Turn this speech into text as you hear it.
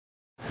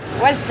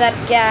What's up,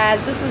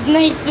 guys? This is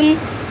Nathan.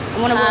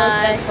 I'm one of Will's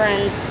best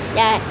friend.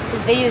 Yeah,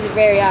 his videos are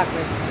very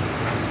awkward.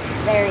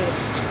 Very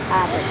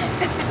awkward.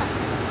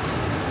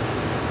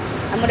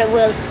 I'm one of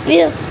Will's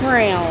best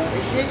friend.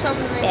 Do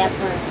something to make Best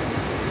it friends.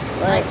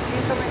 like, do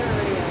something in the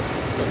video.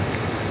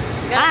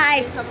 You gotta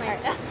Hi. do something.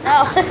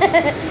 Oh.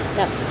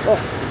 No. Well,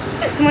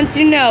 just want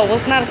you to know,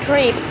 Will's not a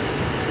creep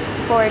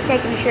for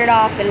taking his shirt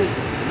off and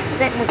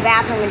sitting in his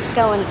bathroom and just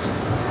going,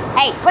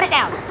 hey, put it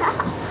down.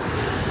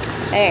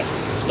 There.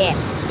 Yeah.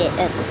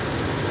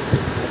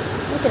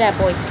 Look at that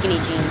boy's skinny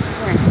jeans.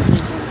 Wearing skinny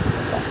jeans.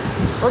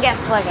 Well,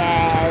 guess what,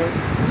 guys?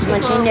 Just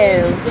want you to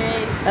know.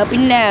 Hope you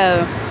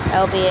know.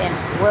 I'll be in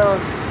Will's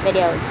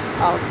videos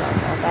also,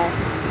 okay?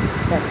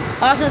 So,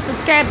 also,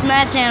 subscribe to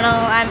my channel.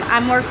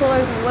 I'm more cooler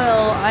than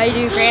Will. I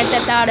do Grand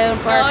Theft Auto and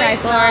Far Cry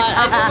 4.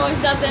 I do more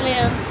stuff than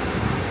him.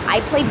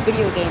 I play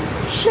video games.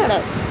 Shut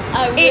up.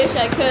 I wish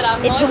I could.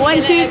 It's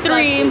 1, 2,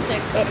 3.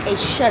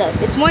 Shut up.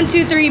 It's 1,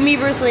 2, 3. Me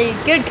Bruce Lee.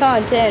 Good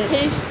content.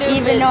 He's stupid.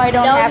 Even though I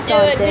don't have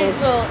content. It,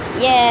 people.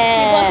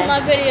 Yeah. Keep watching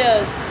my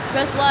videos.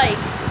 Press like.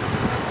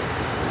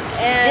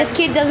 And This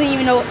kid doesn't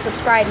even know what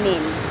subscribe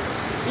means.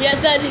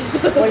 Yes, I do.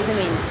 What does it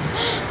mean?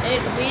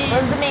 It means What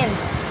does it mean?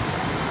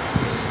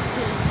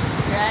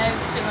 subscribe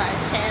to my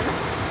channel.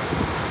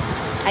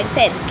 Like I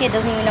said, this kid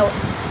doesn't even know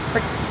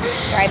what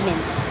subscribe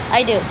means.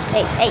 I do.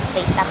 Hey,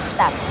 stop.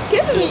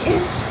 Give me.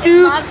 It's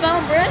my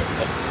phone, bro.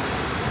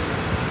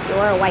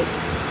 You are white.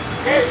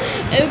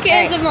 Who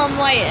cares if I'm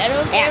white? I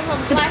don't care if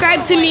I'm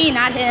subscribe black to or me, white.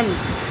 not him.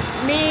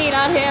 Me,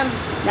 not him.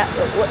 No,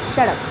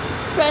 shut up.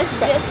 Press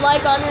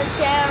dislike on his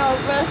channel.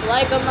 Press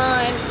like on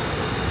mine.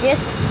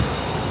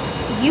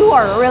 You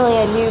are really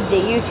a noob to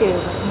YouTube.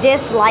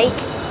 Dislike.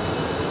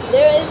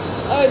 There is,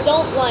 or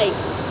don't like.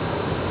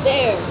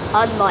 There.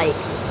 Unlike.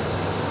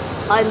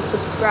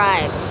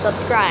 Unsubscribe.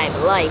 Subscribe.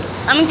 Like.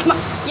 I mean, come on.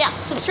 Yeah,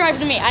 subscribe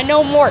to me. I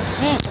know more.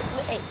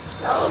 Hey.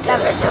 Oh,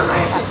 give it to me.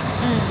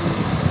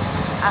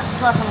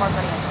 Plus I'm more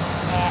video.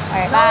 Yeah,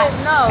 alright, bye.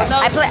 No.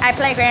 I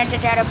play Grand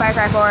Theft Auto Far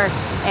Cry 4.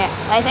 Yeah,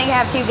 I think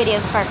I have 2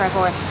 videos of Far Cry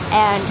 4.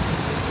 And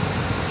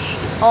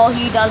all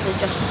he does is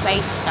just say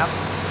stuff.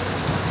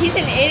 He's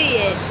an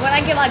idiot. When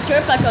I get my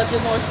dirt bike, I'll do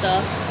more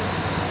stuff.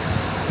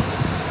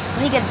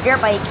 When you get a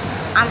dirt bike,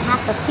 I'm gonna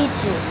have to teach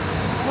you.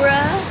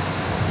 Bruh.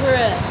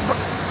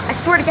 I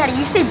swear to God,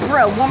 you say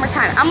bro one more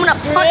time. I'm gonna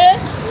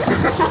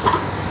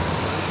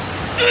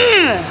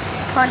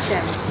punch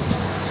him.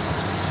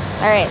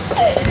 Alright.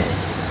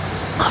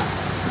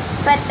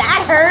 But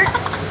that hurt.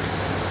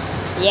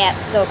 Yeah,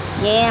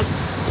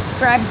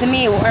 subscribe to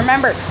me.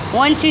 Remember,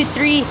 1, 2,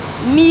 3,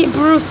 me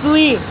Bruce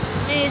Lee.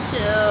 Me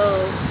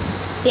too.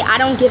 See, I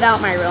don't give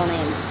out my real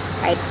name.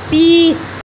 Alright, B